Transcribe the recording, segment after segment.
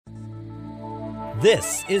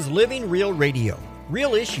This is Living Real Radio.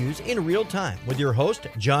 Real issues in real time with your host,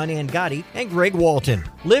 John Angotti and Greg Walton.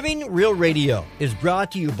 Living Real Radio is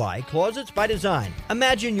brought to you by Closets by Design.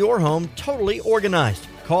 Imagine your home totally organized.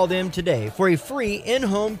 Call them today for a free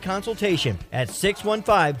in-home consultation at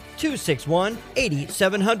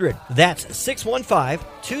 615-261-8700. That's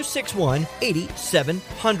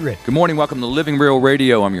 615-261-8700. Good morning. Welcome to Living Real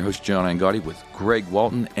Radio. I'm your host, John Angotti, with Greg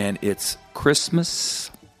Walton, and it's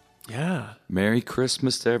Christmas. Yeah. Merry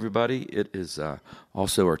Christmas to everybody. It is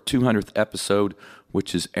also our 200th episode,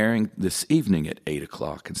 which is airing this evening at 8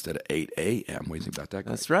 o'clock instead of 8 a.m. What do you think about that,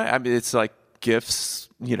 Greg? That's right. I mean, it's like gifts,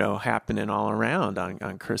 happening all around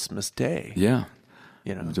on Christmas Day. Yeah.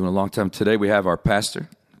 We're doing a long time. Today we have our pastor,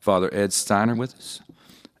 Father Ed Steiner, with us.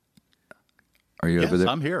 Are you over there?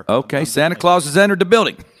 I'm here. Okay. Santa Claus has entered the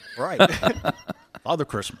building. Right. Father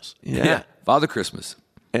Christmas. Yeah. Father Christmas.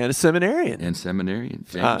 And a seminarian.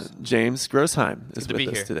 James Grossheim is with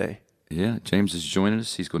us today. Yeah, James is joining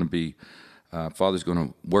us. He's going to be, Father's going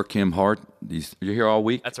to work him hard. You're here all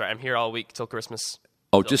week? That's right. I'm here all week till Christmas.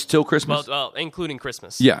 Oh, just till Christmas? Well, including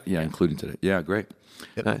Christmas. Yeah, including today. Yeah, great.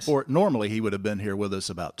 Nice. Normally, he would have been here with us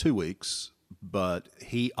about 2 weeks, but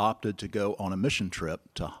he opted to go on a mission trip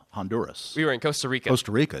to Honduras. We were in Costa Rica.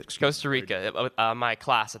 Costa Rica. My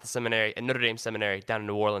class at the seminary, at Notre Dame Seminary down in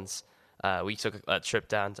New Orleans. We took a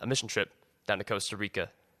mission trip down to Costa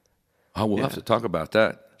Rica. Oh, we'll have to talk about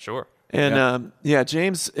that. Sure. And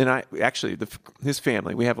James and I, actually, his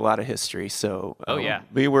family, we have a lot of history. So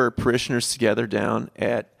we were parishioners together down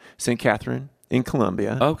at St. Catherine in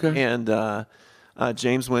Columbia. Okay. And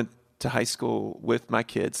James went to high school with my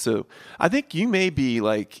kids. So I think you may be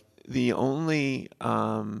like the only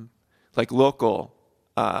local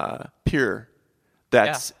peer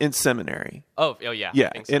that's in seminary. Oh yeah.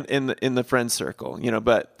 Yeah, I think so. in the friend circle,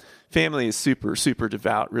 but family is super, super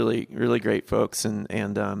devout, really, really great folks,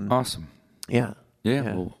 and awesome. Yeah.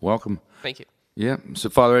 Well, welcome. Thank you. Yeah. So,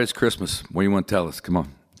 Father, it's Christmas. What do you want to tell us? Come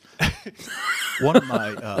on. One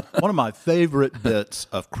of my favorite bits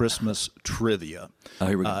of Christmas trivia. Oh,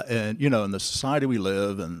 here we go. And in the society we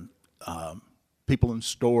live, and people in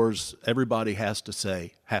stores, everybody has to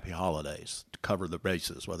say Happy Holidays to cover the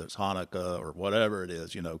bases, whether it's Hanukkah or whatever it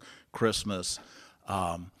is, Christmas.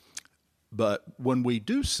 But when we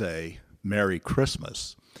do say Merry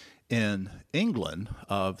Christmas, in England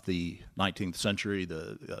of the 19th century,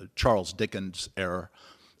 the Charles Dickens era,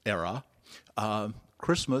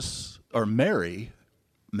 Christmas or Merry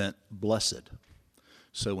meant blessed.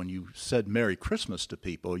 So when you said Merry Christmas to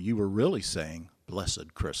people, you were really saying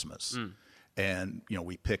Blessed Christmas. And,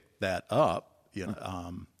 we picked that up in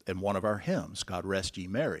one of our hymns, God Rest Ye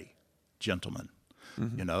Merry, Gentlemen.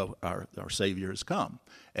 Mm-hmm. Our Savior has come.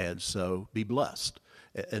 And so be blessed.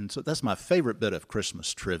 And so that's my favorite bit of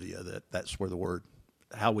Christmas trivia, that's where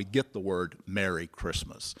how we get the word Merry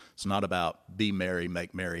Christmas. It's not about be merry,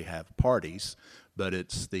 make merry, have parties, but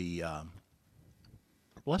it's the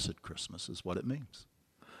Blessed Christmas is what it means.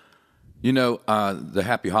 The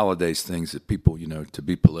Happy Holidays things that people, to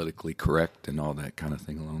be politically correct and all that kind of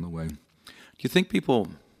thing along the way. Do you think people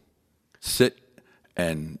sit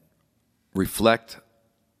and reflect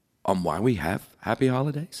on why we have Happy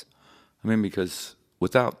Holidays? I mean, because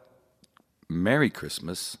without Merry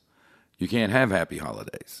Christmas, you can't have Happy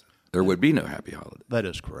Holidays. There would be no Happy Holidays. That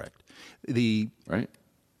is correct. Right?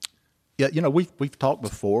 Yeah, we've talked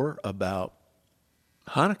before about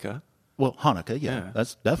Hanukkah. Well, Hanukkah, yeah,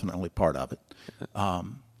 that's definitely part of it. All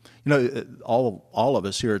of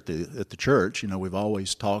us here at the church, we've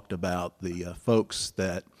always talked about the folks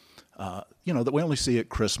that that we only see at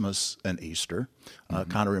Christmas and Easter.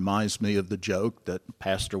 Kind of reminds me of the joke that the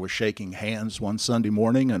pastor was shaking hands one Sunday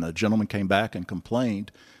morning, and a gentleman came back and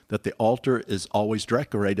complained that the altar is always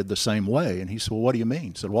decorated the same way. And he said, well, what do you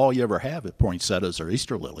mean? He said, well, all you ever have at poinsettias or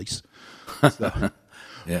Easter lilies. So,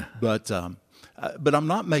 yeah. But I'm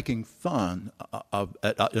not making fun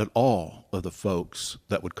at all of the folks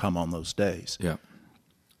that would come on those days. Yeah.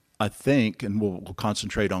 I think, and we'll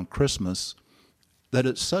concentrate on Christmas, that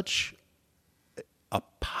it's such a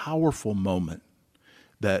powerful moment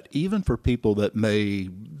that even for people that may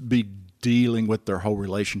be dealing with their whole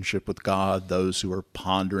relationship with God, those who are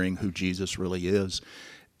pondering who Jesus really is,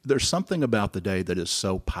 there's something about the day that is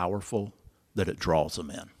so powerful that it draws them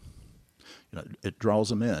in. It draws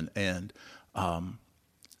them in, and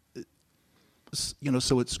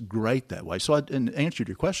so it's great that way. So, in answer to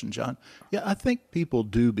your question, John, I think people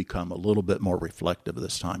do become a little bit more reflective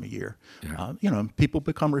this time of year. Yeah. People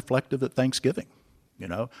become reflective at Thanksgiving. You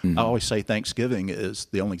know, I always say Thanksgiving is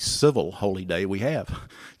the only civil holy day we have.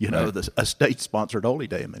 A state-sponsored holy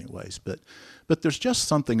day in many ways. But there's just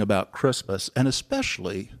something about Christmas, and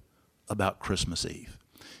especially about Christmas Eve.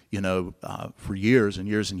 For years and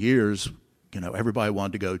years and years, everybody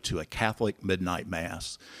wanted to go to a Catholic midnight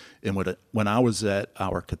mass. And when I was at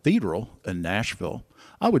our cathedral in Nashville,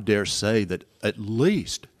 I would dare say that at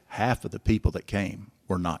least half of the people that came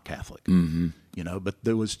were not Catholic. But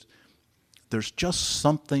there's just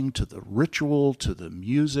something to the ritual, to the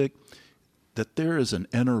music, that there is an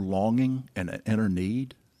inner longing and an inner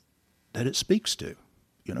need that it speaks to.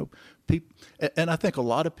 And I think a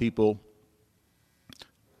lot of people,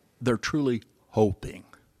 they're truly hoping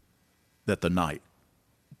that the night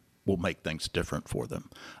will make things different for them.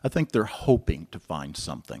 I think they're hoping to find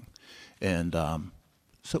something. And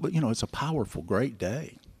it's a powerful, great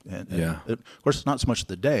day. And of course, it's not so much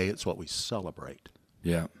the day, it's what we celebrate.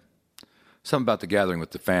 Yeah. Something about the gathering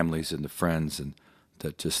with the families and the friends, and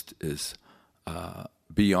that just is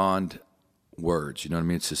beyond words. You know what I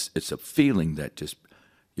mean? It's a feeling that just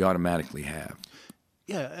you automatically have.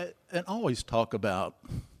 Yeah, and I don't always talk about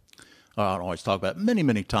many,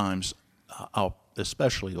 many times. I'll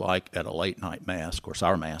especially like at a late night mass. Of course,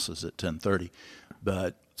 our mass is at 10:30,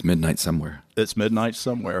 but it's midnight somewhere. It's midnight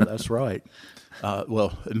somewhere. That's right.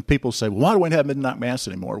 And people say, well, why do we have midnight mass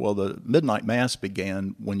anymore? Well, the midnight mass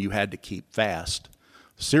began when you had to keep fast,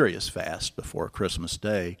 serious fast, before Christmas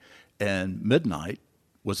Day, and midnight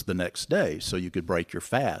was the next day, so you could break your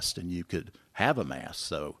fast and you could have a mass.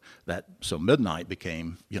 So midnight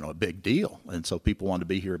became, a big deal, and so people wanted to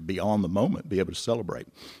be here beyond the moment, be able to celebrate.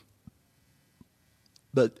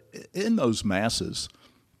 But in those masses,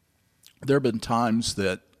 there have been times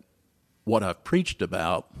that what I've preached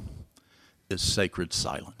about is sacred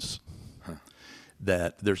silence.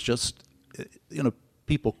 That there's just,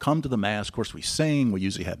 people come to the Mass. Of course, we sing. We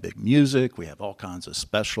usually have big music. We have all kinds of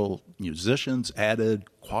special musicians added,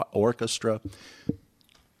 orchestra.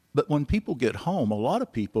 But when people get home, a lot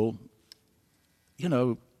of people,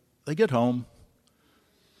 they get home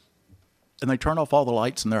and they turn off all the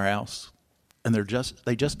lights in their house, and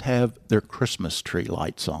they just have their Christmas tree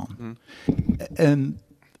lights on. And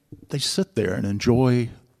they sit there and enjoy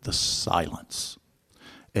the silence.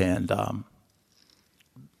 And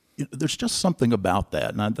there's just something about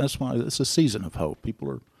that, and that's why it's a season of hope.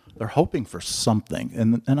 People they're hoping for something,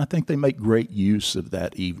 and I think they make great use of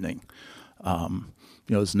that evening.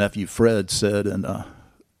 His nephew Fred said in a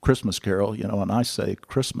Christmas Carol, and I say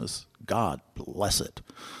Christmas, God bless it,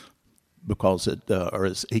 because or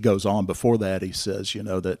as he goes on before that, he says,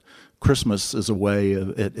 that Christmas is a way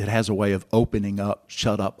of it has a way of opening up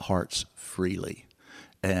shut up hearts freely,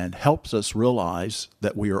 and helps us realize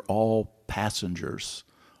that we are all passengers,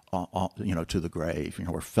 to the grave.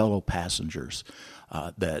 We're fellow passengers.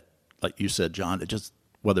 That, like you said, John,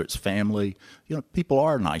 whether it's family, people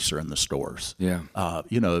are nicer in the stores. Yeah.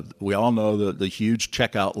 We all know the huge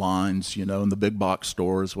checkout lines, in the big box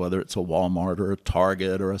stores, whether it's a Walmart or a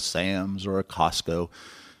Target or a Sam's or a Costco.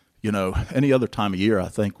 Any other time of year, I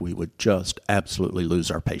think we would just absolutely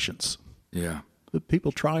lose our patience. Yeah. But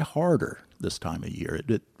people try harder this time of year,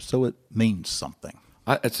 so it means something.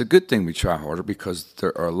 It's a good thing we try harder, because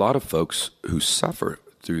there are a lot of folks who suffer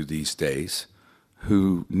through these days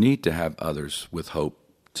who need to have others with hope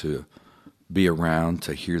to be around,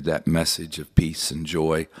 to hear that message of peace and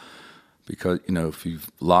joy. Because, if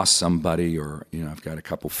you've lost somebody, or, I've got a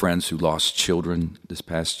couple friends who lost children this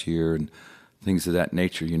past year and things of that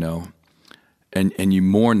nature, and you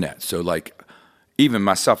mourn that. So, like, even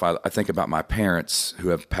myself, I think about my parents who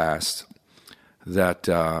have passed, that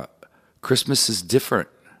Christmas is different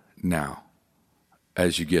now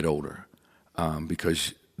as you get older,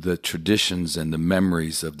 because the traditions and the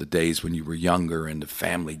memories of the days when you were younger and the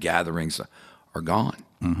family gatherings are gone.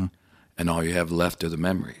 Mm-hmm. And all you have left are the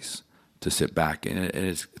memories to sit back. And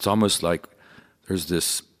it's almost like there's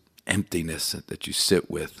this emptiness that you sit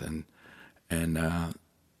with, and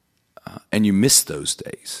you miss those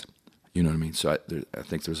days. You know what I mean? So I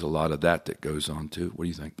think there's a lot of that goes on too. What do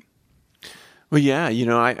you think? Well, yeah,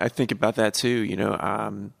 I think about that too.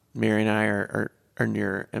 Mary and I are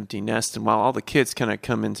near empty nest, and while all the kids kind of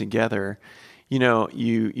come in together,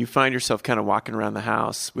 you find yourself kind of walking around the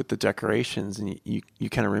house with the decorations, and you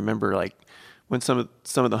kind of remember, like, when some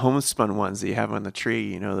of the homespun ones that you have on the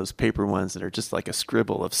tree, those paper ones that are just like a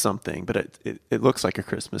scribble of something, but it looks like a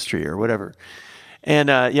Christmas tree or whatever. And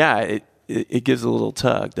it gives a little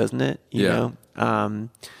tug, doesn't it? You know?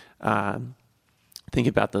 Think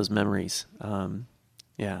about those memories.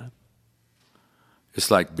 Yeah. It's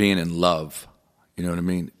like being in love, You know what I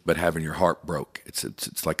mean? But having your heart broke,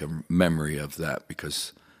 it's like a memory of that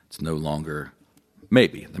because it's no longer.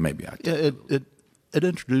 Maybe I. It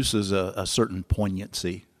introduces a certain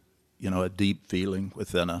poignancy, a deep feeling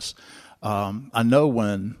within us. I know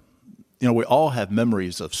when, we all have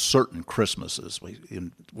memories of certain Christmases. We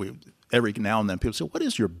every now and then people say, "What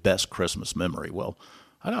is your best Christmas memory?" Well,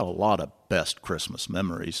 I got a lot of best Christmas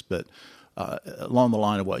memories, but along the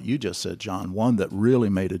line of what you just said, John, one that really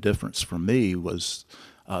made a difference for me was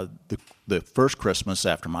the first Christmas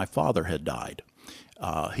after my father had died.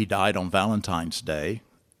 He died on Valentine's Day.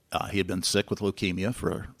 He had been sick with leukemia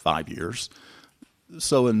for 5 years.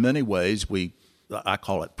 So in many ways, I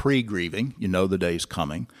call it pre-grieving. You know the day's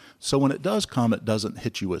coming. So when it does come, it doesn't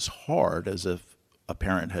hit you as hard as if a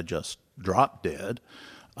parent had just dropped dead.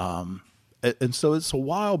 And so it's a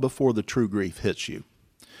while before the true grief hits you.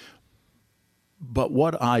 But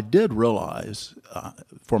what I did realize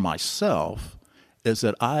for myself is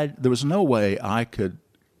that there was no way I could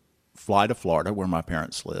fly to Florida, where my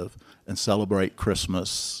parents live, and celebrate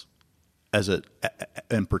Christmas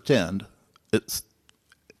and pretend it's,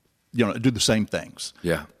 do the same things.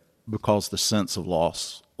 Yeah. Because the sense of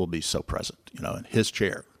loss will be so present, and his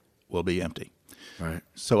chair will be empty. Right.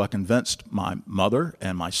 So I convinced my mother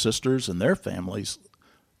and my sisters and their families,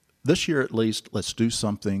 this year at least, let's do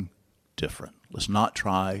something different. Let's not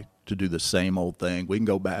try to do the same old thing. We can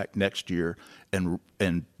go back next year and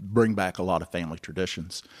bring back a lot of family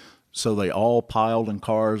traditions. So they all piled in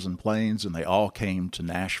cars and planes, and they all came to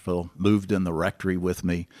Nashville, moved in the rectory with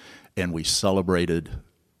me, and we celebrated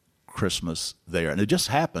Christmas there. And it just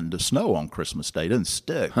happened to snow on Christmas Day. It didn't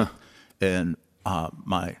stick. Huh. And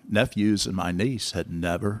my nephews and my niece had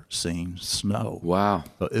never seen snow. Wow.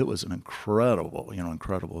 So it was an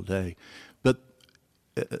incredible day. But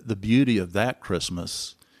the beauty of that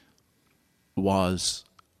Christmas was,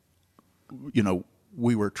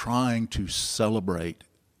 we were trying to celebrate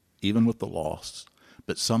even with the loss,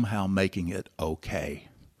 but somehow making it okay.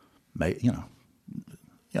 No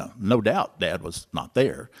doubt Dad was not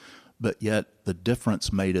there, but yet the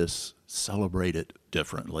difference made us celebrate it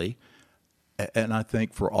differently. And I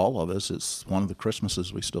think for all of us, it's one of the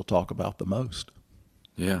Christmases we still talk about the most.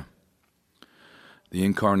 Yeah. The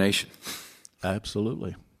incarnation.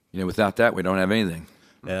 Absolutely. Without that, we don't have anything.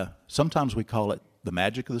 Yeah. Sometimes we call it the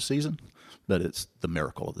magic of the season, but it's the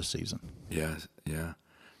miracle of the season. Yeah, yeah.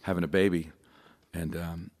 Having a baby, and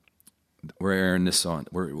we're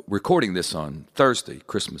recording this on Thursday.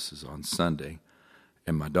 Christmas is on Sunday,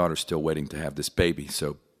 and my daughter's still waiting to have this baby.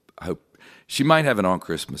 So I hope she might have it on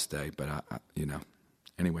Christmas Day, but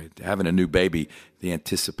anyway, having a new baby, the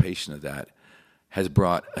anticipation of that has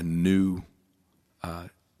brought a new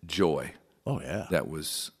joy. Oh yeah, that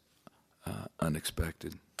was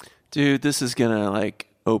unexpected. Dude, this is gonna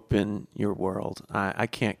open your world. I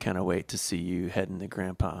can't kind of wait to see you head into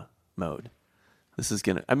grandpa mode. This is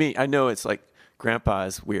gonna. I know it's like grandpa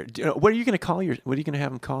is weird. What are you gonna What are you gonna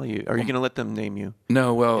have them call you? Are you gonna let them name you?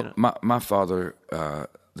 No. Well, my father,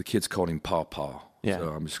 the kids called him Paw Paw. Yeah. So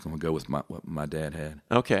I'm just gonna go with what my dad had.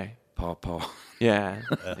 Okay. Paw Paw. Yeah.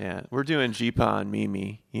 Yeah. We're doing G-Pa and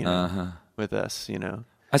Mimi. With us.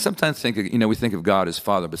 I sometimes think we think of God as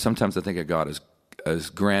father, but sometimes I think of God as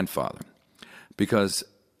grandfather. Because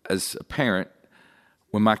as a parent,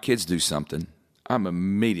 when my kids do something, I'm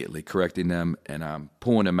immediately correcting them and I'm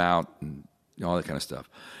pulling them out and all that kind of stuff.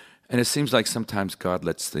 And it seems like sometimes God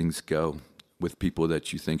lets things go with people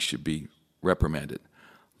that you think should be reprimanded.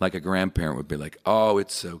 Like a grandparent would be like, "Oh,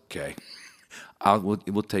 it's okay.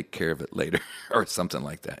 We'll take care of it later," or something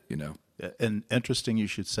like that, And interesting you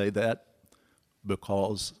should say that,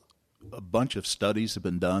 because a bunch of studies have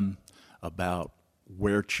been done about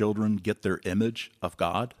where children get their image of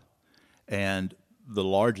God, and the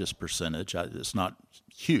largest percentage, it's not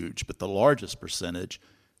huge, but the largest percentage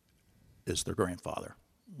is their grandfather.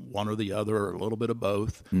 One or the other, or a little bit of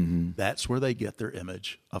both. Mm-hmm. That's where they get their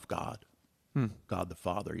image of God, God the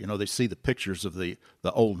Father. They see the pictures of the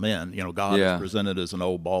old men. God is presented as an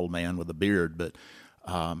old bald man with a beard, but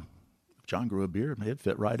John grew a beard, and it'd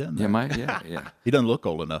fit right in there. Yeah. He doesn't look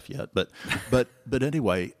old enough yet, but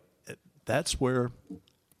anyway, that's where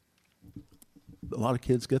a lot of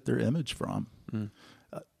kids get their image from.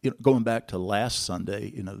 Going back to last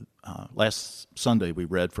Sunday, last Sunday we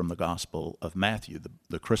read from the Gospel of Matthew,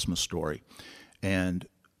 the Christmas story, and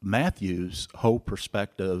Matthew's whole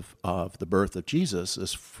perspective of the birth of Jesus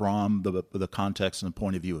is from the context and the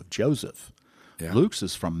point of view of Joseph. Yeah. Luke's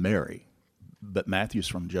is from Mary, but Matthew's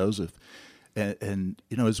from Joseph. And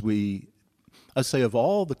I say of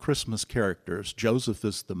all the Christmas characters, Joseph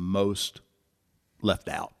is the most left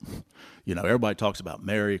out. Everybody talks about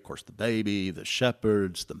Mary, of course, the baby, the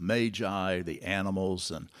shepherds, the magi, the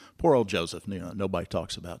animals, and poor old Joseph. Nobody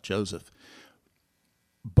talks about Joseph.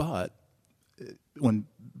 But when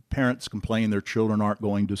parents complain their children aren't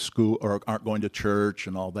going to school or aren't going to church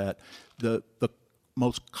and all that, the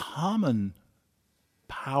most common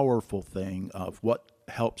powerful thing of what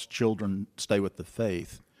helps children stay with the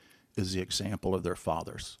faith is the example of their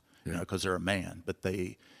fathers, because they're a man, but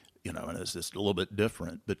they, and it's just a little bit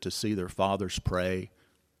different, but to see their fathers pray,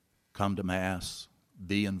 come to Mass,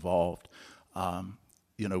 be involved.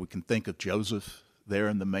 We can think of Joseph there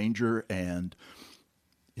in the manger, and,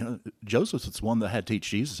 Joseph is the one that had to teach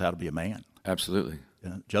Jesus how to be a man. Absolutely.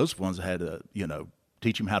 Joseph was the one that had to,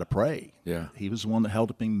 teach him how to pray. Yeah. He was the one that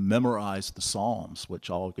helped him memorize the Psalms, which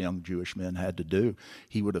all young Jewish men had to do.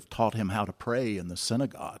 He would have taught him how to pray in the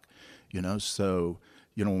synagogue, So,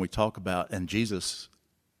 when we talk about, and Jesus,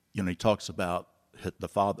 he talks about the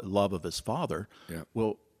love of his Father. Yeah.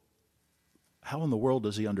 Well, how in the world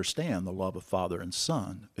does he understand the love of Father and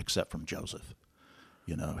Son except from Joseph?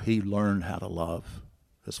 He learned how to love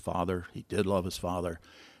his father. He did love his father.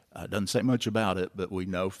 Doesn't say much about it, but we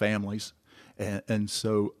know families. And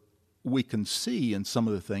so we can see in some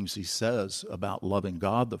of the things he says about loving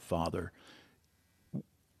God the Father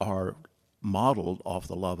are modeled off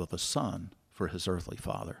the love of a son for his earthly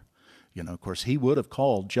father. Of course, he would have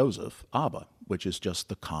called Joseph Abba, which is just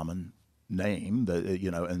the common name that,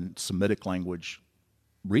 in Semitic language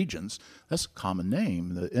regions, that's a common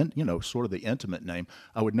name, sort of the intimate name.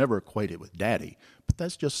 I would never equate it with daddy, but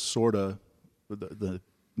that's just sort of the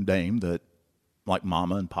name that, like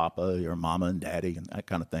mama and papa or mama and daddy and that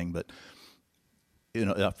kind of thing. But,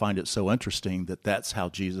 I find it so interesting that that's how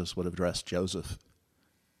Jesus would address Joseph,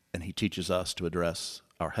 and he teaches us to address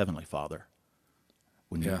our Heavenly Father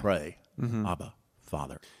when you pray, Abba,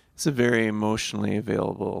 Father. It's a very emotionally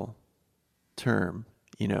available term,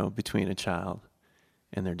 between a child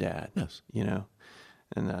and their dad. Yes.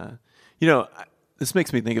 And this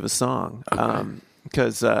makes me think of a song,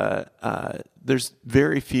 because there's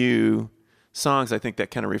very few songs I think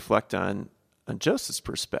that kind of reflect on Joseph's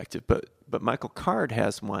perspective, but Michael Card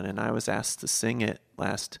has one, and I was asked to sing it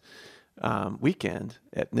last weekend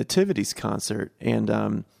at Nativity's concert, and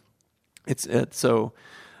and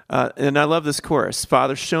I love this chorus: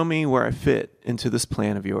 Father, show me where I fit into this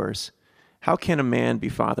plan of yours. How can a man be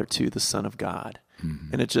father to the Son of God?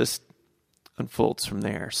 Mm-hmm. And it just unfolds from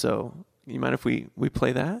there. So you mind if we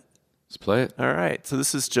play that? Let's play it. All right. So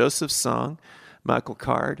this is Joseph's song, Michael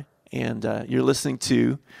Card, and you're listening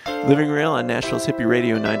to Living Real on Nashville's Hippie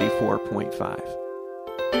Radio 94.5.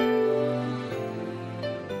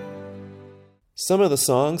 Some of the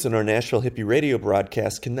songs in our Nashville Hippie Radio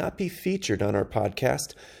broadcast cannot be featured on our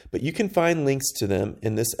podcast, but you can find links to them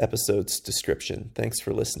in this episode's description. Thanks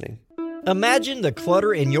for listening. Imagine the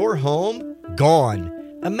clutter in your home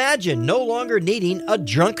gone. Imagine no longer needing a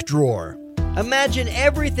junk drawer. Imagine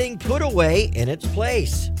everything put away in its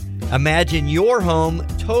place. Imagine your home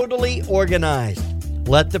totally organized.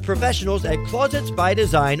 Let the professionals at Closets by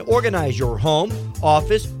Design organize your home,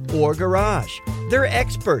 office, or garage. They're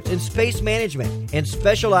experts in space management and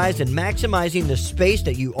specialize in maximizing the space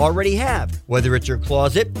that you already have, whether it's your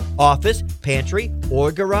closet, office, pantry,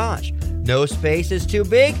 or garage. No space is too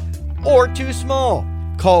big or too small.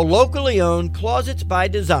 Call locally owned Closets by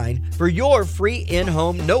Design for your free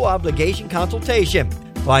in-home, no-obligation consultation.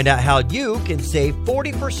 Find out how you can save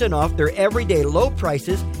 40% off their everyday low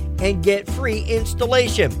prices and get free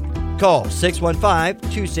installation. Call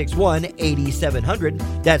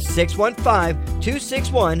 615-261-8700. That's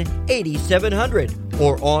 615-261-8700.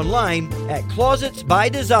 Or online at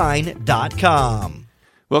closetsbydesign.com.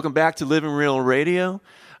 Welcome back to Living Real Radio.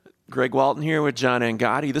 Greg Walton here with John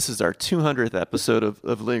Angotti. This is our 200th episode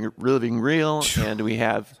of Living Real, and we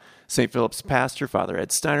have St. Philip's pastor, Father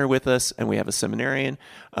Ed Steiner, with us, and we have a seminarian,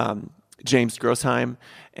 James Grossheim,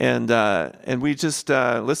 and we just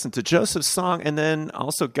listened to Joseph's song, and then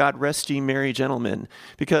also God Rest Ye Merry Gentlemen,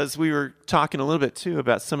 because we were talking a little bit, too,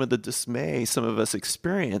 about some of the dismay some of us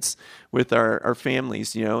experience with our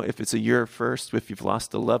families, if it's a year first, if you've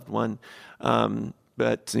lost a loved one,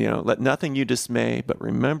 but, let nothing you dismay, but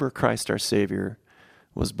remember Christ our Savior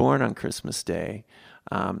was born on Christmas Day.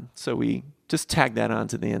 So we just tag that on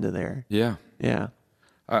to the end of there. Yeah. Yeah.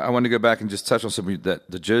 I want to go back and just touch on something, that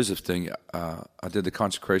the Joseph thing. I did the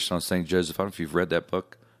consecration on St. Joseph. I don't know if you've read that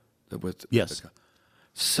book. Yes.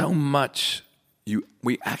 So much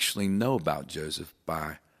we actually know about Joseph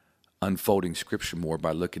by unfolding Scripture more,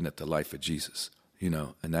 by looking at the life of Jesus,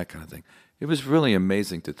 and that kind of thing. It was really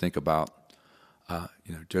amazing to think about.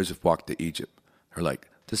 Joseph walked to Egypt. They're like,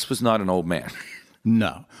 this was not an old man.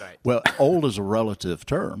 No. Right. Well, old is a relative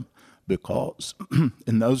term because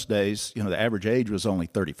in those days, the average age was only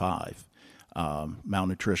 35.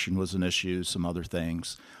 Malnutrition was an issue, some other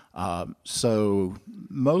things. So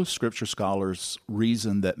most scripture scholars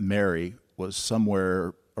reason that Mary was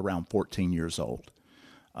somewhere around 14 years old.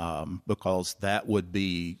 Because that would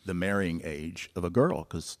be the marrying age of a girl,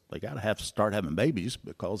 because they got to start having babies,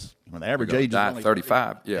 because when the average age is only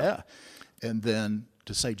 35. Yeah. And then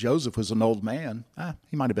to say Joseph was an old man,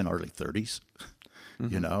 he might have been early 30s.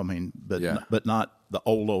 But not the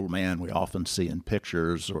old man we often see in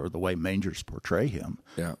pictures or the way mangers portray him.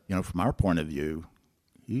 Yeah. From our point of view,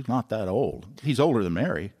 he's not that old. He's older than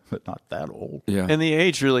Mary, but not that old. Yeah. And the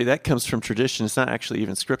age, really, that comes from tradition. It's not actually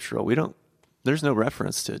even scriptural. There's no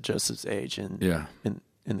reference to Joseph's age in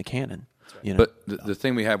the canon. But the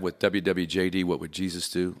thing we have with WWJD, what would Jesus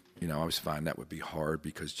do? I always find that would be hard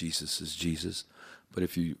because Jesus is Jesus. But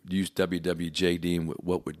if you use WWJD and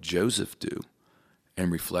what would Joseph do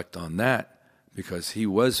and reflect on that, because he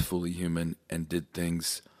was fully human and did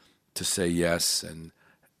things to say yes and,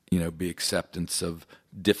 be acceptance of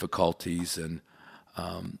difficulties and,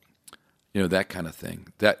 that kind of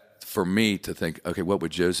thing. That, for me to think, okay, what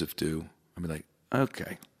would Joseph do? I'd be like,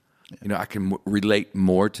 okay, I can relate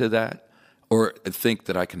more to that, or think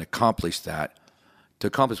that I can accomplish that. To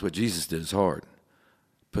accomplish what Jesus did is hard,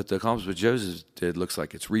 but to accomplish what Joseph did looks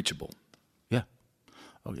like it's reachable. Yeah.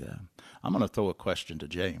 Oh, yeah. I'm going to throw a question to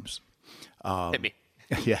James. Hit me.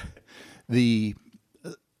 Yeah.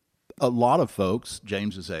 A lot of folks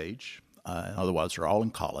James's age, otherwise they're all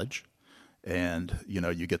in college, and,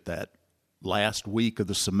 you get that last week of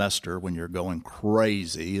the semester when you're going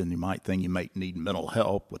crazy and you might think you might need mental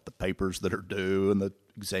help with the papers that are due and the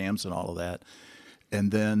exams and all of that.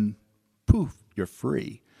 And then, poof, you're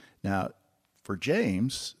free. Now, for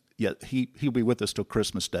James, he'll be with us till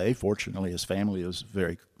Christmas Day. Fortunately, his family is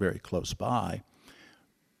very, very close by.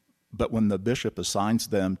 But when the bishop assigns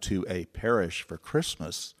them to a parish for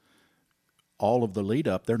Christmas, all of the lead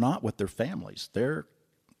up, they're not with their families. They're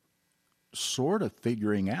sort of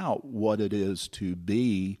figuring out what it is to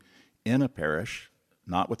be in a parish,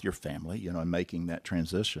 not with your family, and making that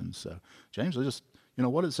transition. So, James,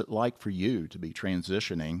 what is it like for you to be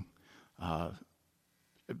transitioning,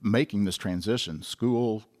 making this transition?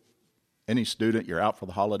 School, any student, you're out for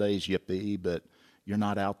the holidays, yippee, but you're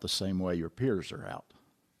not out the same way your peers are out.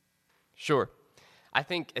 Sure. I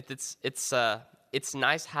think it's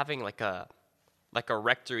nice having like a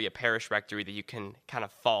rectory, a parish rectory that you can kind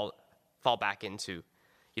of fall back into.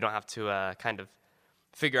 You don't have to kind of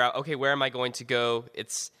figure out, okay, where am I going to go?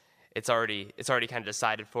 It's already kind of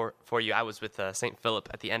decided for you. I was with St. Philip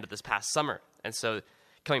at the end of this past summer, and so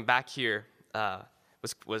coming back here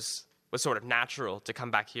was sort of natural to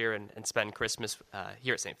come back here and spend Christmas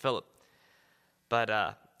here at St. Philip.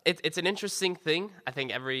 But it's an interesting thing. I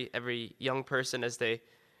think every young person as they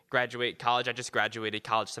graduate college. I just graduated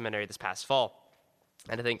college seminary this past fall.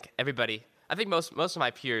 And I think most of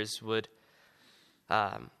my peers would,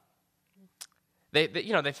 they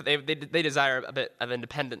desire a bit of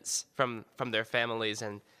independence from their families,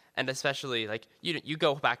 and especially like you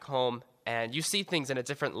go back home and you see things in a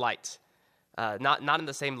different light, not in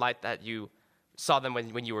the same light that you saw them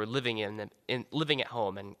when you were living at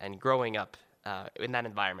home and growing up in that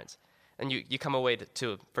environment. And you come away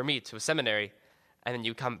to a seminary, and then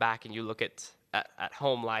you come back and you look at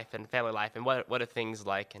home life and family life and what are things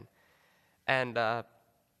like, and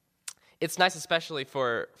it's nice, especially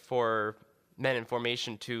for men in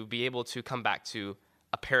formation, to be able to come back to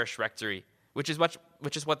a parish rectory, which is what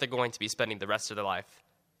they're going to be spending the rest of their life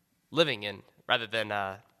living in, rather than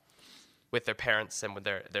with their parents and with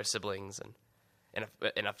their siblings and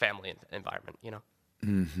in a family environment.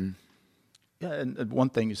 Mm-hmm. Yeah, and one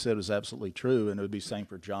thing you said is absolutely true, and it would be same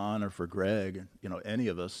for John or for Greg, any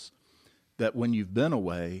of us, that when you've been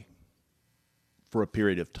away for a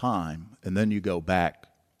period of time and then you go back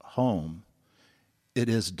home, it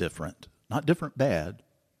is different. Not different bad,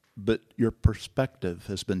 but your perspective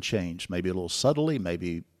has been changed, maybe a little subtly,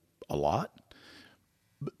 maybe a lot.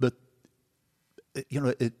 But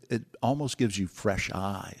it almost gives you fresh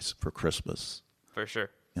eyes for Christmas. For sure.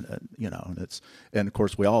 And of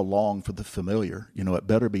course we all long for the familiar. It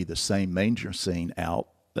better be the same manger scene out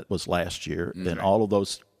that was last year, and all of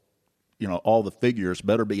those, all the figures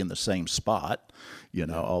better be in the same spot.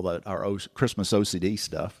 All that our Christmas OCD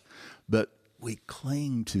stuff, but we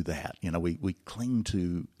cling to that. We cling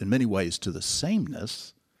to, in many ways, to the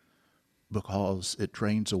sameness because it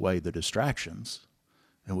drains away the distractions,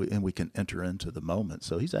 and we can enter into the moment.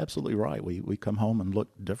 So he's absolutely right. We come home and look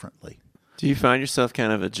differently. Do you find yourself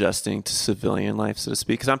kind of adjusting to civilian life, so to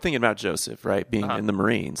speak? Because I'm thinking about Joseph, right, being in the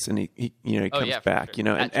Marines, and he comes back, sure.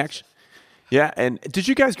 and actually, yeah. And did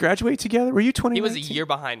you guys graduate together? Were you 2019? He was a year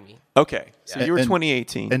behind me. Okay, so you were And-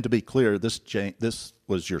 2018. And to be clear, this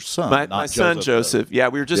was your son, my not son Joseph. Yeah,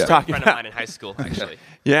 we were just talking Friend of about. mine in high school, actually.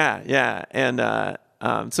 Yeah,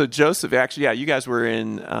 and so Joseph, actually, yeah, you guys were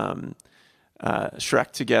in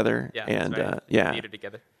Shrek together, Yeah, and that's right. yeah, Theater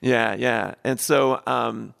together. Yeah. And so,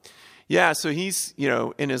 so he's,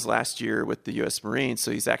 in his last year with the U.S. Marines,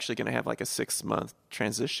 so he's actually going to have like a 6-month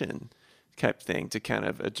transition type thing to kind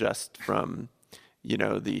of adjust from, we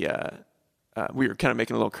were kind of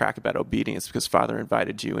making a little crack about obedience because Father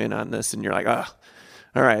invited you in on this, and you're like, oh,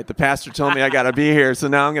 all right, the pastor told me I got to be here, so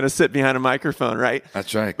now I'm going to sit behind a microphone, right?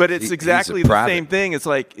 That's right. But it's He's exactly a the private. same thing. It's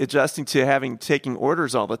like adjusting to taking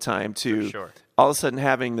orders all the time to For sure. all of a sudden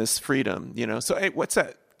having this freedom, So, hey, what's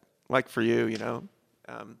that like for you,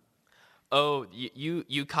 Oh,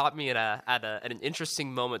 you caught me at an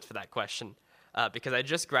interesting moment for that question, because I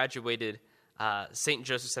just graduated St.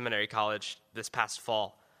 Joseph Seminary College this past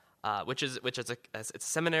fall, which is it's a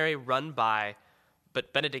seminary run by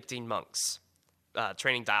Benedictine monks,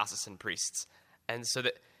 training diocesan priests, and so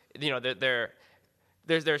that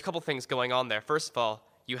there's a couple things going on there. First of all,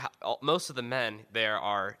 most of the men there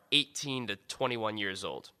are 18 to 21 years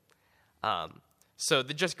old. So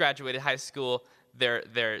they just graduated high school. They're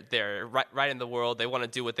right in the world. They want to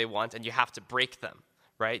do what they want, and you have to break them,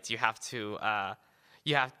 right? You have to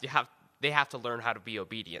they have to learn how to be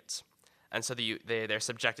obedient, and so they're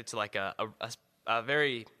subjected to like a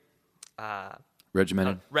very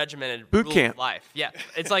Regimented. regimented Boot rule camp. of life. Yeah,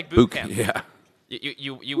 it's like boot camp. Yeah.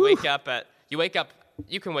 You wake up.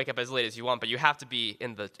 You can wake up as late as you want, but you have to be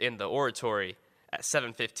in the oratory at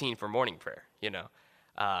 7:15 for morning prayer.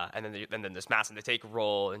 And then there's mass, and they take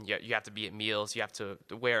roll, and you have to be at meals. You have to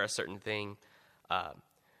wear a certain thing.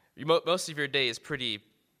 Most of your day is pretty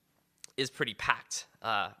packed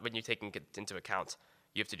when you take it into account.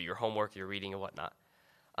 You have to do your homework, your reading, and whatnot.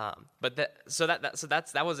 That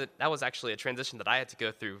was actually a transition that I had to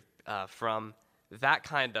go through from that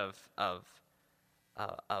kind of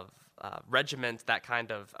regiment, that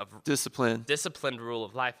kind of disciplined rule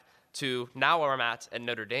of life, to now where I'm at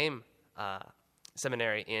Notre Dame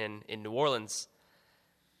Seminary in New Orleans.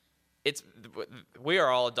 We are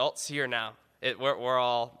all adults here now. We're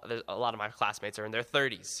all, a lot of my classmates are in their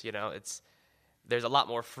 30s. There's a lot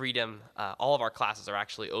more freedom. All of our classes are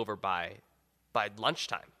actually over by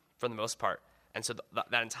lunchtime for the most part, and so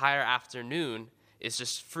that entire afternoon is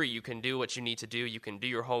just free. You can do what you need to do. You can do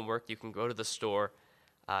your homework. You can go to the store.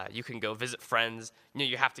 You can go visit friends.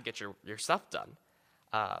 You have to get your stuff done.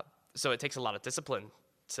 So it takes a lot of discipline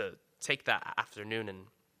to take that afternoon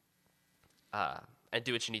and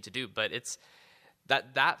do what you need to do. But it's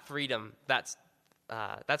that freedom. That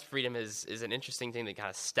freedom is an interesting thing to kind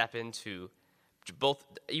of step into, both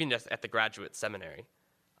even just at the graduate seminary,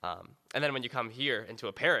 and then when you come here into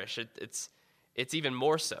a parish, it's even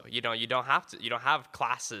more so. You don't have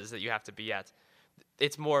classes that you have to be at.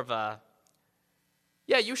 It's more of a,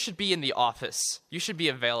 yeah, you should be in the office. You should be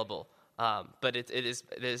available. But it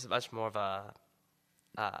is much more of a,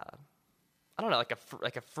 I don't know,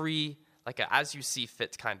 like a free, like a as you see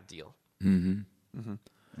fit kind of deal. Mm-hmm.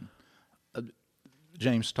 Mm-hmm.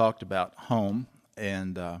 James talked about home,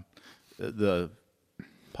 and the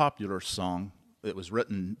popular song, it was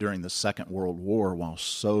written during the Second World War while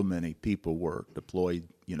so many people were deployed,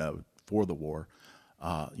 for the war.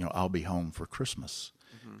 I'll be home for Christmas.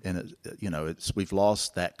 Mm-hmm. And we've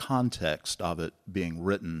lost that context of it being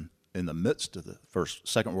written in the midst of the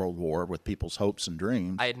Second World War with people's hopes and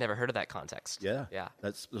dreams. I had never heard of that context. Yeah. Yeah.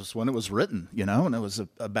 That's when it was written, and it was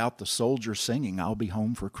about the soldier singing, "I'll be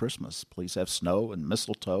home for Christmas. Please have snow and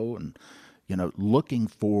mistletoe," and, looking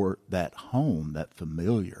for that home, that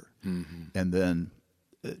familiar. Mm-hmm. And then,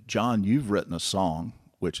 John, you've written a song,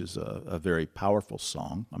 which is a very powerful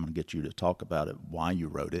song. I'm going to get you to talk about it, why you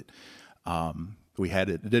wrote it. We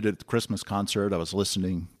did it at the Christmas concert. I was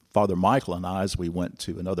listening, Father Michael and I, as we went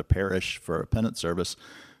to another parish for a penance service,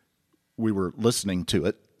 we were listening to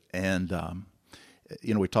it, and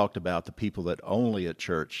we talked about the people that only at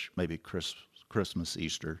church, maybe Christmas,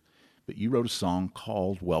 Easter, but you wrote a song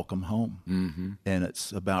called Welcome Home, mm-hmm. and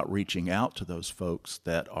it's about reaching out to those folks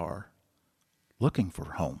that are looking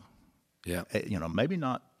for home. Yeah, maybe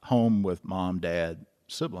not home with mom, dad,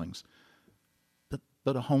 siblings,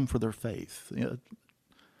 but a home for their faith.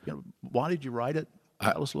 Why did you write it?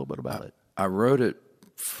 Tell us a little bit about it. I wrote it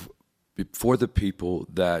for the people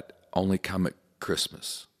that only come at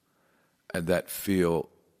Christmas and that feel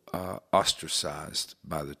ostracized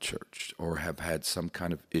by the church, or have had some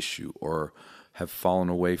kind of issue, or have fallen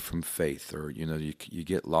away from faith, or you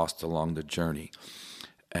get lost along the journey.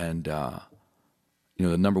 And the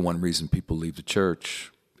number one reason people leave the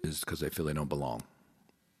church is because they feel they don't belong.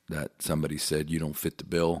 That somebody said, you don't fit the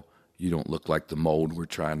bill, you don't look like the mold we're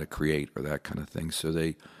trying to create, or that kind of thing. So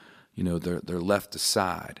they, they're left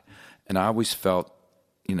aside. And I always felt,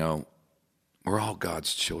 we're all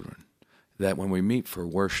God's children. That when we meet for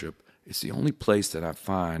worship, it's the only place that I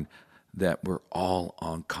find that we're all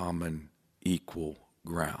on common, equal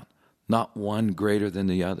ground. Not one greater than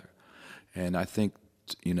the other. And I think,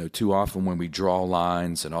 too often when we draw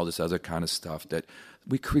lines and all this other kind of stuff, that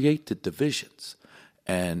we create the divisions.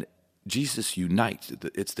 And Jesus unites.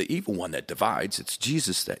 It's the evil one that divides. It's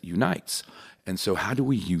Jesus that unites. And so how do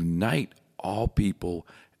we unite all people,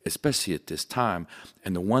 especially at this time?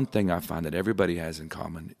 And the one thing I find that everybody has in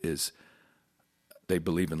common is they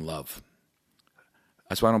believe in love.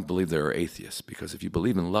 That's why I don't believe there are atheists, because if you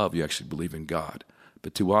believe in love, you actually believe in God.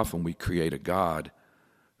 But too often we create a God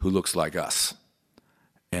who looks like us.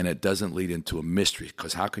 And it doesn't lead into a mystery,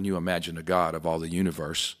 because how can you imagine a God of all the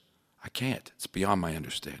universe? I can't. It's beyond my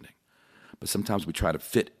understanding. But sometimes we try to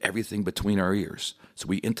fit everything between our ears. So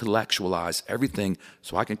we intellectualize everything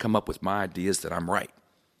so I can come up with my ideas that I'm right.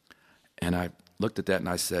 And I looked at that and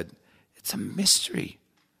I said, it's a mystery.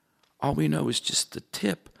 All we know is just the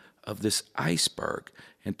tip of this iceberg.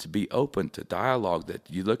 And to be open to dialogue, that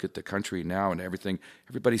you look at the country now and everything,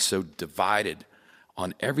 everybody's so divided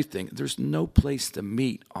on everything. There's no place to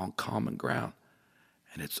meet on common ground.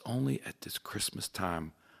 And it's only at this Christmas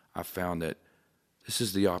time I found that this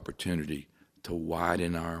is the opportunity to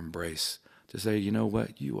widen our embrace, to say, you know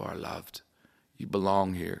what, you are loved. You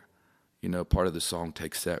belong here. Part of the song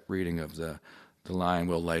takes that reading of the lion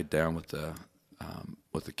will lay down with the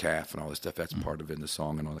calf and all this stuff. That's part of it in the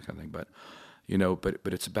song and all that kind of thing. But,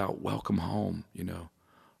 but it's about welcome home,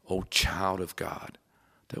 oh child of God.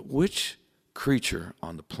 That which creature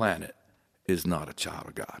on the planet is not a child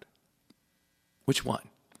of God? Which one?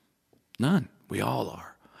 None. We all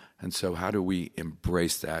are. And so how do we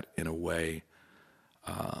embrace that in a way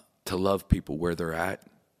to love people where they're at,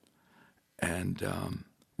 and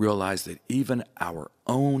realize that even our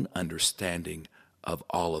own understanding of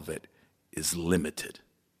all of it is limited.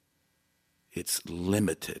 It's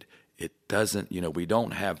limited. It doesn't, we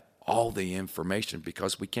don't have all the information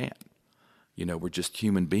because we can't. We're just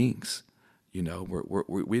human beings.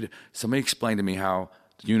 Somebody explain to me how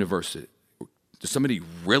the universe, does somebody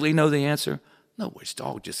really know the answer? No, it's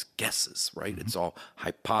all just guesses, right? Mm-hmm. It's all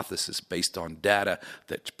hypothesis based on data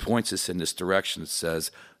that points us in this direction that says,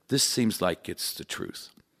 this seems like it's the truth.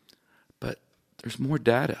 But there's more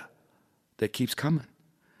data that keeps coming.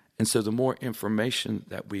 And so the more information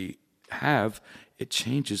that we have, it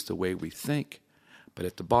changes the way we think. But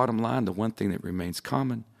at the bottom line, the one thing that remains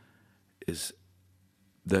common is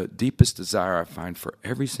the deepest desire I find for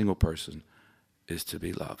every single person is to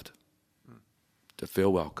be loved, to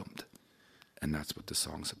feel welcomed. And that's what the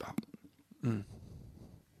song's about. Mm.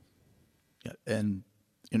 Yeah, and,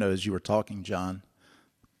 as you were talking, John,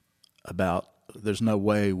 about there's no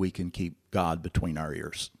way we can keep God between our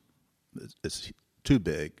ears. It's too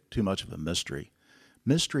big, too much of a mystery.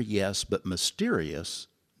 Mystery, yes, but mysterious,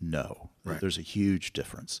 no. Right. There's a huge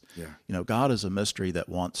difference. Yeah. God is a mystery that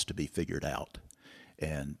wants to be figured out.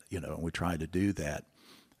 And, we try to do that.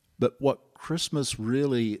 But what Christmas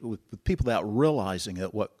really, with people without realizing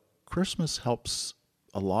it, what Christmas helps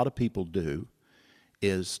a lot of people do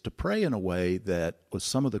is to pray in a way that with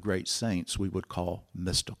some of the great saints we would call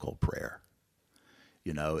mystical prayer.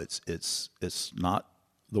 It's not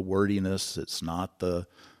the wordiness, it's not the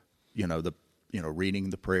reading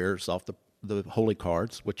the prayers off the holy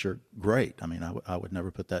cards, which are great. I mean, I would never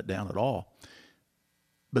put that down at all.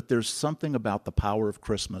 But there's something about the power of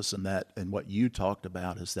Christmas, and what you talked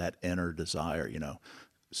about is that inner desire.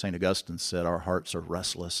 St. Augustine said, our hearts are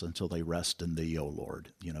restless until they rest in thee, O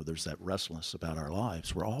Lord. There's that restlessness about our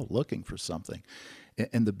lives. We're all looking for something.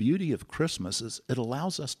 And the beauty of Christmas is it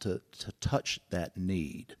allows us to touch that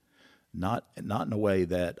need, not in a way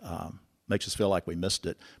that makes us feel like we missed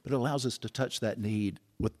it, but it allows us to touch that need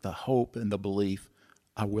with the hope and the belief,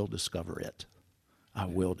 I will discover it. I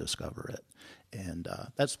will discover it. And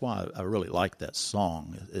that's why I really like that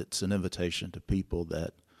song. It's an invitation to people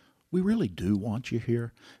that we really do want you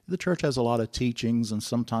here. The church has a lot of teachings, and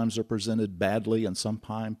sometimes they're presented badly, and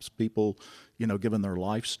sometimes people, given their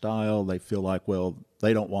lifestyle, they feel like, well,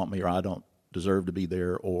 they don't want me, or I don't deserve to be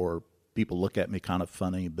there, or people look at me kind of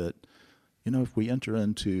funny. But, if we enter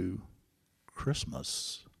into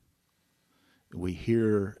Christmas, we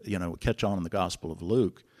hear, we catch on in the Gospel of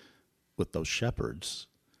Luke, with those shepherds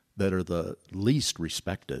that are the least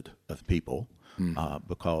respected of people.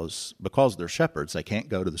 Because they're shepherds, they can't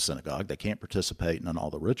go to the synagogue, they can't participate in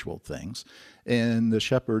all the ritual things. And the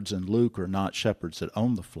shepherds in Luke are not shepherds that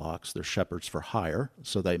own the flocks, they're shepherds for hire,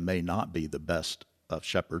 so they may not be the best of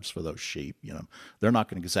shepherds for those sheep. They're not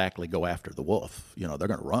going to exactly go after the wolf. They're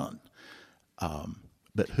going to run.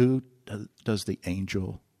 But who does the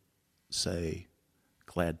angel say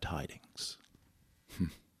glad tidings?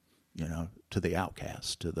 To the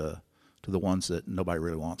outcast, to the ones that nobody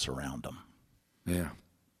really wants around them. Yeah.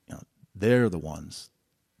 They're the ones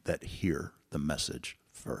that hear the message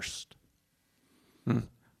first. Well,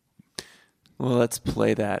 let's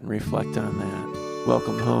play that and reflect on that.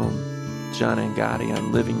 Welcome home, John and Gotti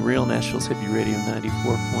on Living Real, Nashville's Hippie Radio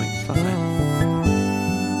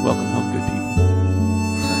 94.5. Welcome home, good people.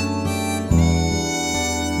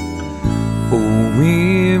 Oh,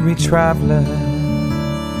 weary traveler,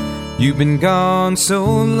 you've been gone so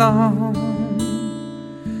long.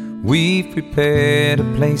 We've prepared a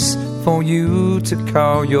place for you to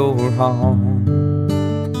call your home.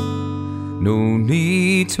 No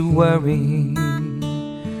need to worry,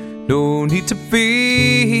 no need to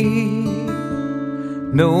fear.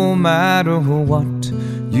 No matter what,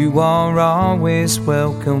 you are always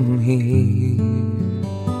welcome here.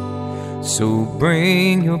 So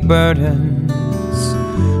bring your burdens,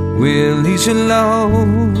 we'll ease your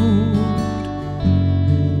load.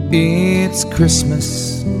 It's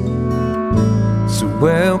Christmas, so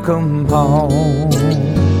welcome home.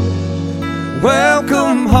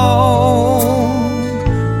 Welcome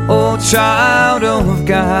home, oh child of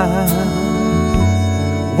God.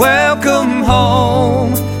 Welcome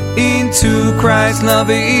home into Christ's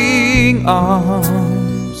loving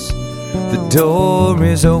arms. The door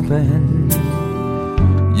is open,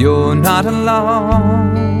 you're not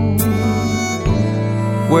alone.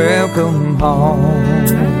 Welcome home.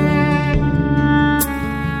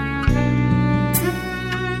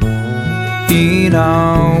 In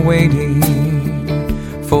our waiting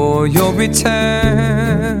for your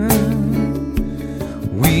return,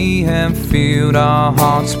 we have filled our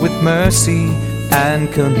hearts with mercy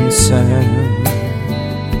and concern.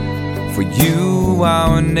 For you,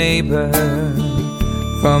 our neighbor,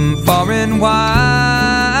 from far and wide,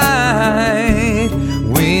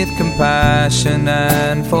 with compassion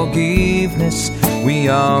and forgiveness, we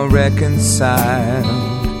are reconciled.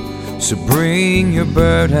 So bring your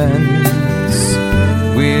burdens,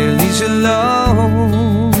 we'll ease your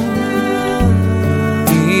load.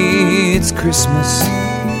 It's Christmas,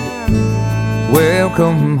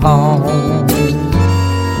 welcome home.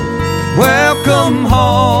 Welcome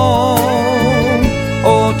home,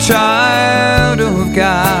 oh child of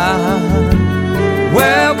God.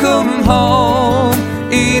 Welcome home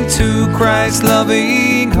into Christ's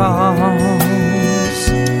loving arms.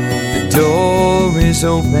 The door is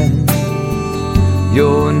open,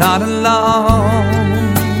 you're not alone.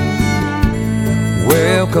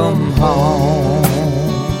 Welcome home.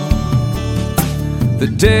 The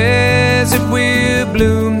desert will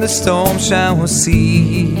bloom, the storm shall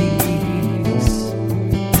cease.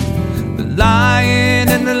 The lion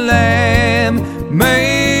and the lamb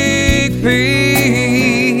make peace.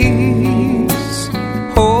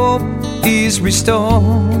 Hope is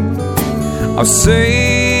restored, our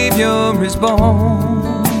Savior is born.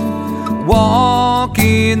 Walk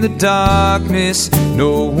in the darkness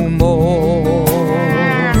no more.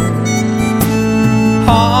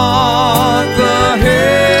 Hark the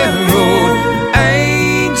herald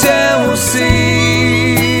angels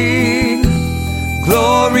sing,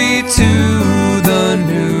 glory to the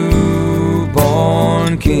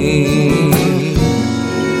newborn King.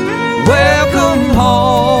 Welcome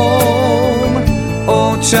home,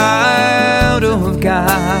 oh child of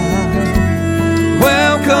God.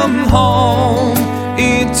 Welcome home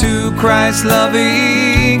into Christ's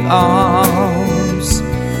loving arms.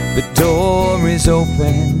 The door is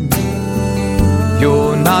open,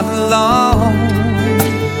 you're not alone.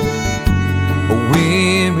 A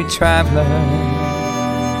weary traveler,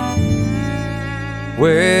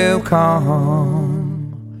 welcome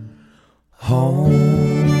home.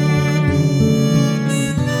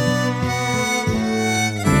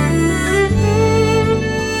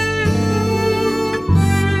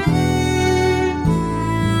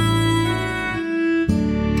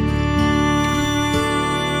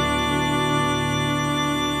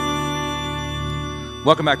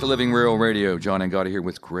 Welcome back to Living Real Radio. John and Gotti here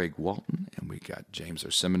with Greg Walton, and we got James, our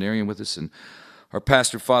seminarian, with us, and our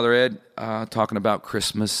pastor, Father Ed, talking about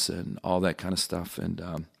Christmas and all that kind of stuff.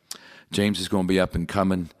 And James is going to be up and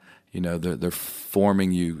coming. You know, they're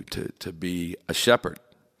forming you to be a shepherd.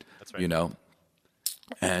 That's right. You know,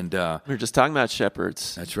 and We were just talking about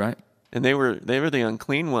shepherds, that's right. and they were the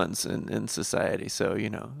unclean ones in society. So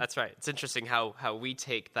That's right. It's interesting how we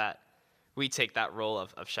take that role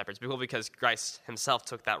of shepherds, because Christ himself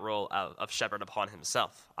took that role of shepherd upon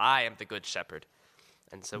himself. I am the good shepherd.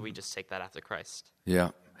 And so we just take that after Christ. Yeah.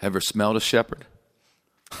 Ever smelled a shepherd?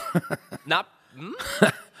 Not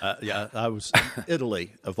Yeah, I was in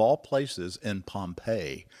Italy, of all places, in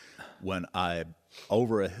Pompeii, when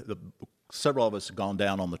several of us had gone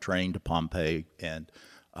down on the train to Pompeii, and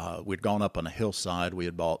we'd gone up on a hillside. We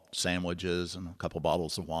had bought sandwiches and a couple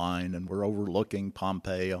bottles of wine, and we're overlooking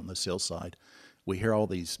Pompeii on this hillside. We hear all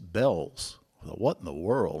these bells. What in the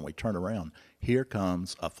world? And we turn around. Here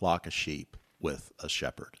comes a flock of sheep with a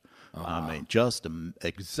shepherd. I mean, just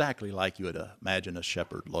exactly like you would imagine a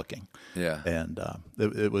shepherd looking. Yeah. And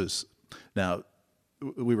it was, now,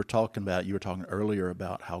 you were talking earlier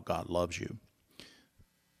about how God loves you.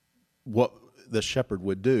 What the shepherd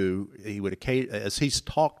would do, he would, as he's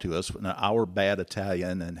talked to us, in our bad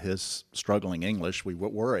Italian and his struggling English, we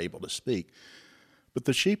were able to speak. But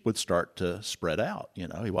the sheep would start to spread out.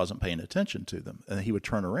 He wasn't paying attention to them. And he would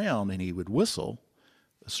turn around and he would whistle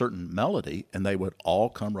a certain melody, and they would all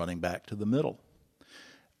come running back to the middle.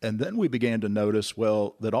 And then we began to notice,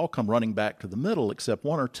 that all come running back to the middle, except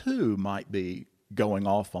one or two might be going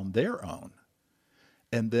off on their own.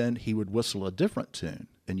 And then he would whistle a different tune,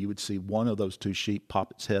 and you would see one of those two sheep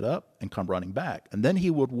pop its head up and come running back. And then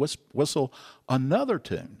he would whistle another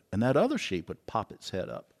tune, and that other sheep would pop its head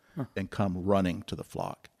up and come running to the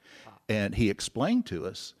flock. And he explained to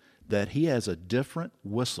us that he has a different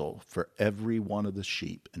whistle for every one of the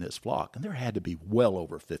sheep in his flock. And there had to be well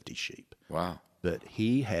over 50 sheep. Wow. But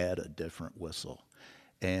he had a different whistle.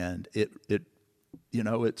 And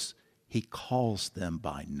he calls them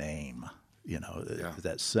by name,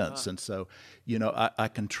 that sense. And so, I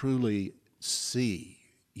can truly see,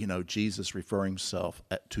 Jesus referring himself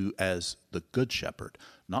to as the good shepherd,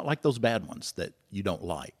 not like those bad ones that you don't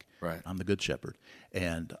like. Right. I'm the good shepherd.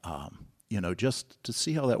 And, just to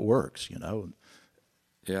see how that works,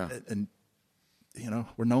 Yeah. And,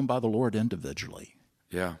 we're known by the Lord individually.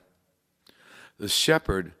 Yeah. The real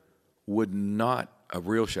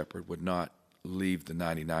shepherd would not leave the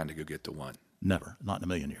 99 to go get the one. Never, not in a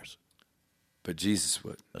million years. But Jesus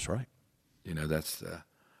would. That's right. That's the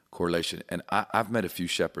correlation. And I've met a few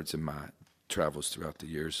shepherds in my travels throughout the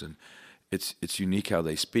years, and it's unique how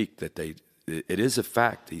they speak, that it is a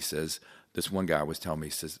fact. He says, this one guy was telling me,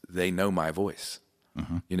 he says, they know my voice.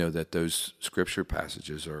 Mm-hmm. That those scripture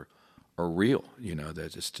passages are real,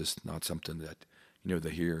 that it's just not something that,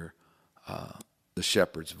 they hear the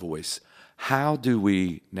shepherd's voice. How do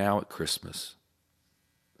we, now at Christmas,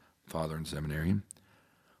 Father and Seminarian,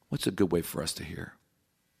 what's a good way for us to hear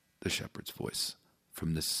the shepherd's voice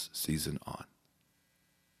from this season on?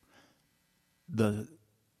 The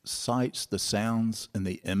sights, the sounds, and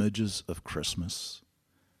the images of Christmas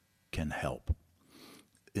can help.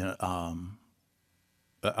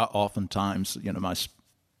 Oftentimes, my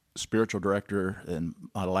spiritual director in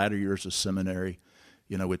my latter years of seminary,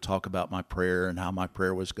 would talk about my prayer and how my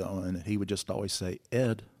prayer was going, and he would just always say,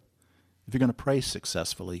 Ed, if you're going to pray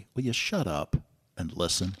successful, will you shut up and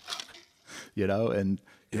listen?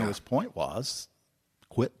 His point was,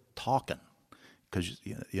 quit talking. Because,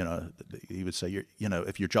 he would say,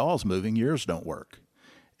 if your jaw's moving, your ears don't work.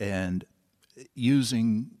 And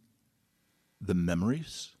using the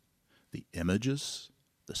memories, the images,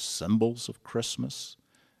 the symbols of Christmas,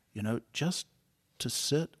 just to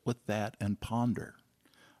sit with that and ponder.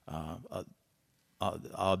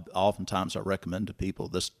 Oftentimes I recommend to people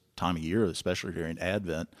this time of year, especially during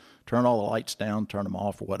Advent, turn all the lights down, turn them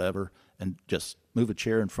off or whatever, and just move a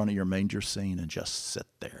chair in front of your manger scene and just sit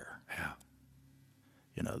there. Yeah.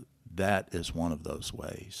 That is one of those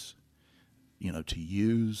ways, to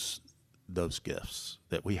use those gifts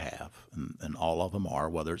that we have, and all of them are,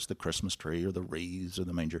 whether it's the Christmas tree or the wreaths or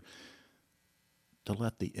the manger, to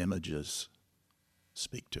let the images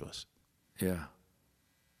speak to us. Yeah.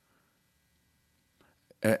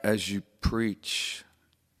 As you preach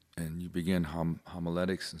and you begin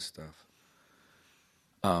homiletics and stuff,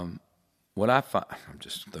 what I find, I'm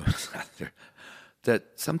just throwing this out there,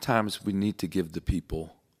 that sometimes we need to give the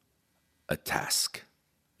people a task.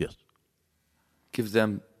 Yes. Give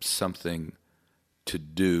them something to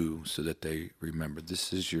do so that they remember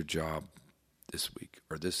this is your job this week,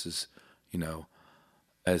 or this is, what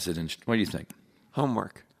do you think?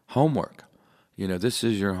 Homework. This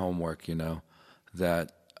is your homework,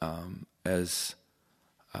 that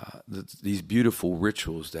these beautiful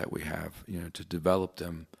rituals that we have, to develop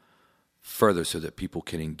them further so that people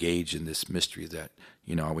can engage in this mystery that,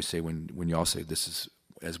 I always say when y'all say this is,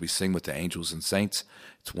 as we sing with the angels and saints,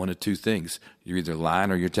 it's one of two things. You're either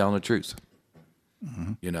lying or you're telling the truth,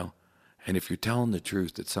 And if you're telling the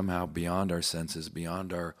truth, that somehow beyond our senses,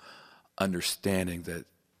 beyond our understanding that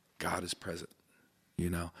God is present,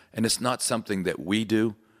 And it's not something that we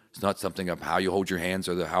do. It's not something of how you hold your hands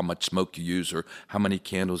or how much smoke you use or how many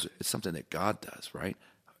candles. It's something that God does, right?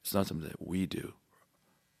 It's not something that we do.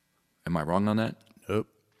 Am I wrong on that? Nope.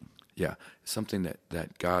 Yeah, it's something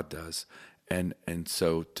that God does. And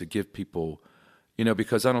so to give people,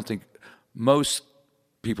 because I don't think most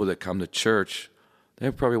people that come to church,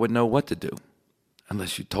 they probably wouldn't know what to do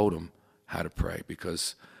unless you told them how to pray.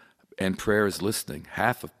 And prayer is listening.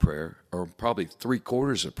 Half of prayer, or probably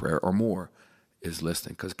 3/4 of prayer or more, is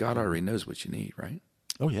listening, because God already knows what you need, right?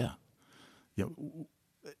 Oh, yeah.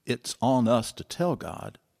 It's on us to tell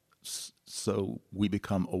God, so we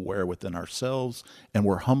become aware within ourselves, and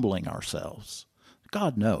we're humbling ourselves.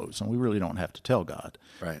 God knows, and we really don't have to tell God.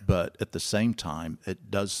 Right. But at the same time, it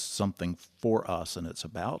does something for us, and it's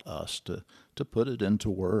about us to put it into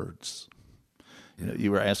words.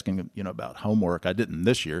 You were asking, about homework. I didn't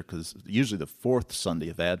this year, because usually the fourth Sunday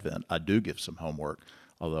of Advent, I do give some homework,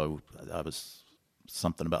 although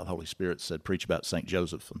something about the Holy Spirit said preach about St.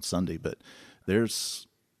 Joseph on Sunday. But there's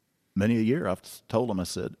many a year I've told them, I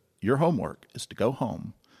said, your homework is to go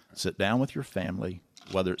home, sit down with your family,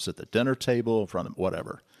 whether it's at the dinner table, in front of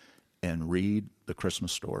whatever, and read the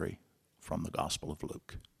Christmas story from the Gospel of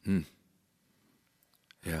Luke. Yeah.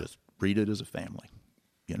 Just read it as a family,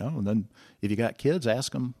 and then if you got kids,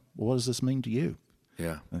 ask them, well, what does this mean to you?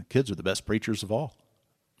 Yeah. And kids are the best preachers of all.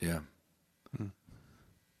 Yeah.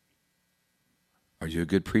 Are you a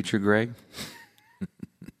good preacher, Greg?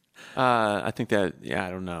 I think that,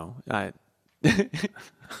 I don't know.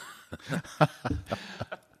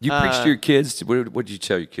 You preach to your kids? What did you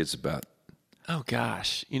tell your kids about? Oh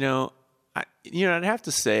gosh, I'd have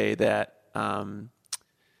to say that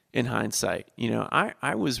in hindsight,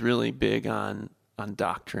 I was really big on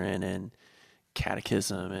doctrine and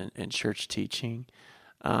catechism and church teaching.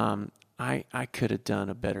 I could have done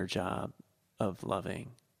a better job of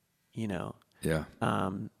loving, Yeah.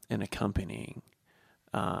 and accompanying,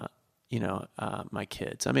 my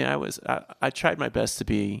kids. I mean, I tried my best to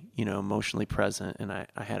be, emotionally present, and I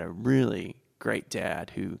had a really great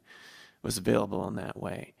dad who was available in that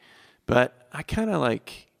way. But I kind of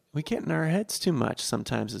we get in our heads too much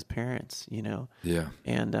sometimes as parents, Yeah.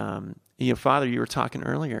 And, Father, you were talking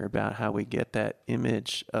earlier about how we get that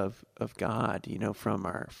image of God, from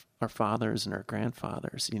our fathers and our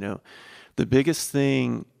grandfathers. The biggest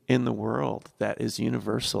thing in the world that is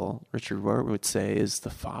universal, Richard Rohr would say, is the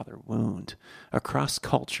father wound across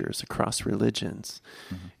cultures, across religions.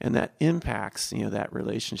 Mm-hmm. And that impacts, that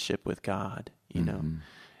relationship with God, Mm-hmm.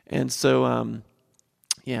 And so,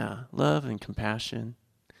 love and compassion,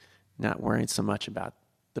 not worrying so much about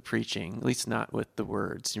the preaching, at least not with the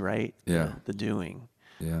words, right? Yeah. The doing.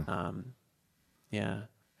 Yeah. Yeah.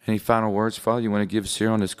 Any final words, Father, you want to give us here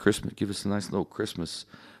on this Christmas? Give us a nice little Christmas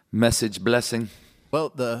message, blessing. Well,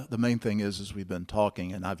 the main thing is we've been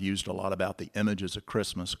talking, and I've used a lot about the images of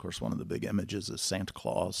Christmas. Of course, one of the big images is Santa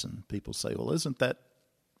Claus, and people say, well, isn't that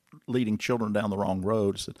leading children down the wrong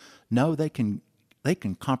road? I said, no, they can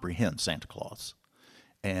comprehend Santa Claus.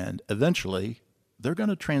 And eventually, they're going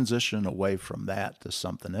to transition away from that to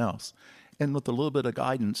something else. And with a little bit of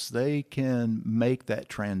guidance, they can make that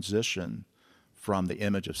transition from the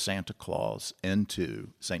image of Santa Claus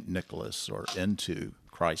into St. Nicholas or into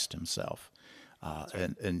Christ himself.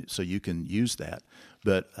 And so you can use that.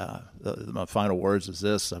 But my final words is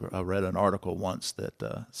this. I read an article once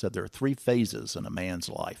that said there are 3 phases in a man's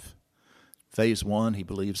life. Phase 1, he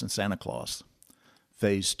believes in Santa Claus.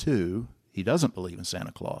 Phase 2, he doesn't believe in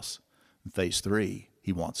Santa Claus. And phase 3,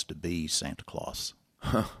 he wants to be Santa Claus.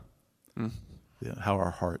 Huh. How our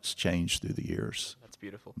hearts change through the years. That's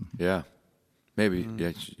beautiful. Yeah. Maybe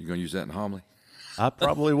you're going to use that in homily. I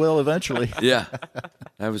probably will eventually. Yeah.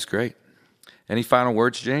 That was great. Any final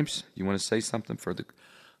words, James? You want to say something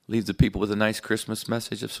leave the people with a nice Christmas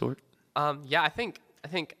message of sort? I think.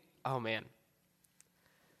 Oh man,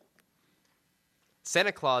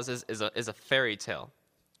 Santa Claus is a fairy tale,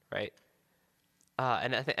 right?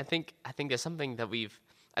 And I think there's something that we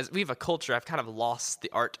have a culture. I've kind of lost the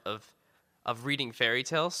art of reading fairy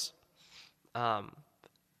tales,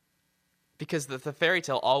 because the fairy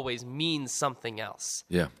tale always means something else.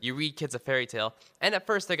 Yeah. You read kids a fairy tale, and at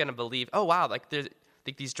first they're going to believe, oh, wow,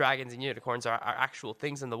 these dragons and unicorns are actual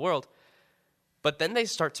things in the world. But then they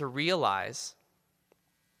start to realize,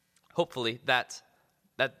 hopefully, that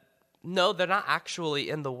No, they're not actually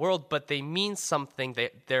in the world, but they mean something.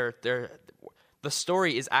 The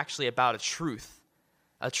story is actually about a truth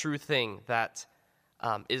thing that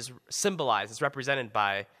is symbolized, is represented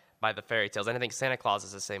by the fairy tales. And I think Santa Claus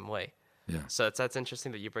is the same way. Yeah. So that's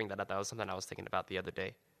interesting that you bring that up. That was something I was thinking about the other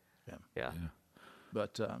day. Yeah.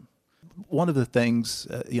 But one of the things,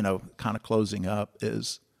 kind of closing up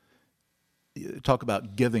is you talk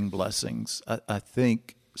about giving blessings. I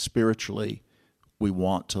think spiritually we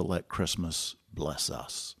want to let Christmas bless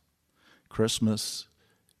us. Christmas,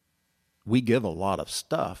 we give a lot of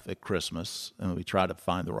stuff at Christmas, and we try to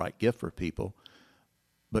find the right gift for people.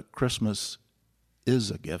 But Christmas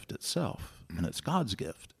is a gift itself, and it's God's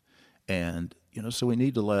gift. And, so we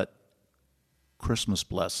need to let Christmas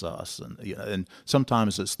bless us. And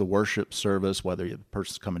sometimes it's the worship service, whether the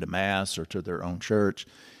person's coming to Mass or to their own church.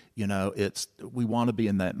 We want to be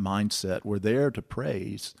in that mindset. We're there to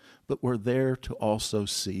praise, but we're there to also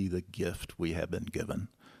see the gift we have been given.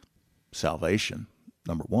 Salvation,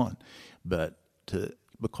 number one.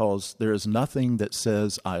 Because there is nothing that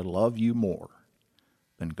says, I love you more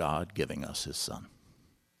than God giving us his Son.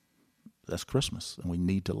 That's Christmas, and we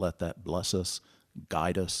need to let that bless us,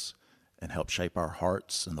 guide us, and help shape our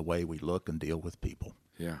hearts and the way we look and deal with people.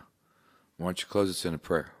 Yeah. Why don't you close us in a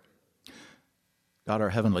prayer? God,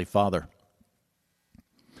 our Heavenly Father,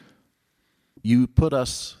 you put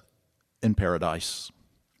us in paradise,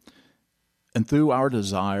 and through our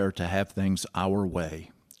desire to have things our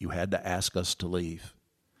way, you had to ask us to leave.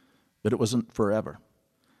 But it wasn't forever.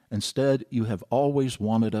 Instead, you have always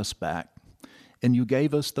wanted us back, and you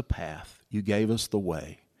gave us the path, you gave us the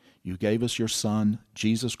way, you gave us your Son,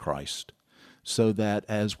 Jesus Christ, so that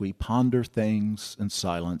as we ponder things in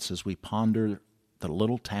silence, as we ponder the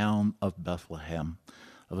little town of Bethlehem,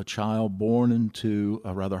 of a child born into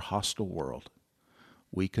a rather hostile world,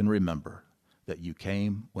 we can remember that you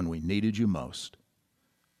came when we needed you most,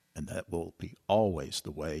 and that will be always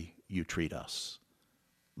the way you treat us.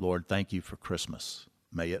 Lord, thank you for Christmas.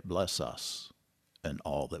 May it bless us in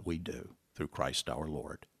all that we do through Christ our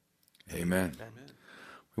Lord. Amen.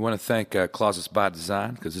 We want to thank Closets by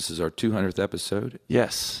Design because this is our 200th episode.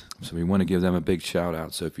 Yes. So we want to give them a big shout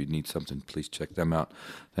out. So if you need something, please check them out.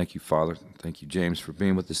 Thank you, Father. Thank you, James, for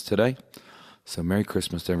being with us today. So Merry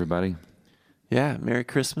Christmas to everybody. Yeah, Merry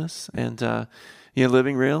Christmas. And,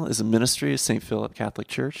 Living Real is a ministry of St. Philip Catholic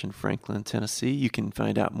Church in Franklin, Tennessee. You can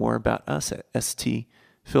find out more about us at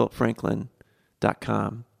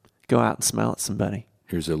stphilipfranklin.com. Go out and smile at somebody.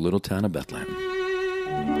 Here's a little town of Bethlehem.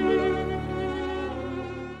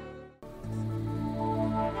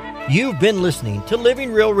 You've been listening to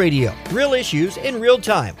Living Real Radio, real issues in real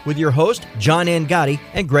time with your host, John Gotti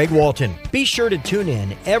and Greg Walton. Be sure to tune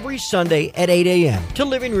in every Sunday at 8 a.m. to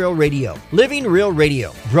Living Real Radio. Living Real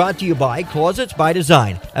Radio, brought to you by Closets by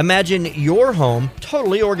Design. Imagine your home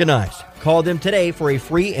totally organized. Call them today for a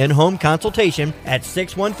free in-home consultation at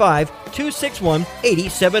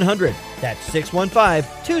 615-261-8700. That's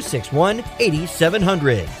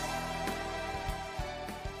 615-261-8700.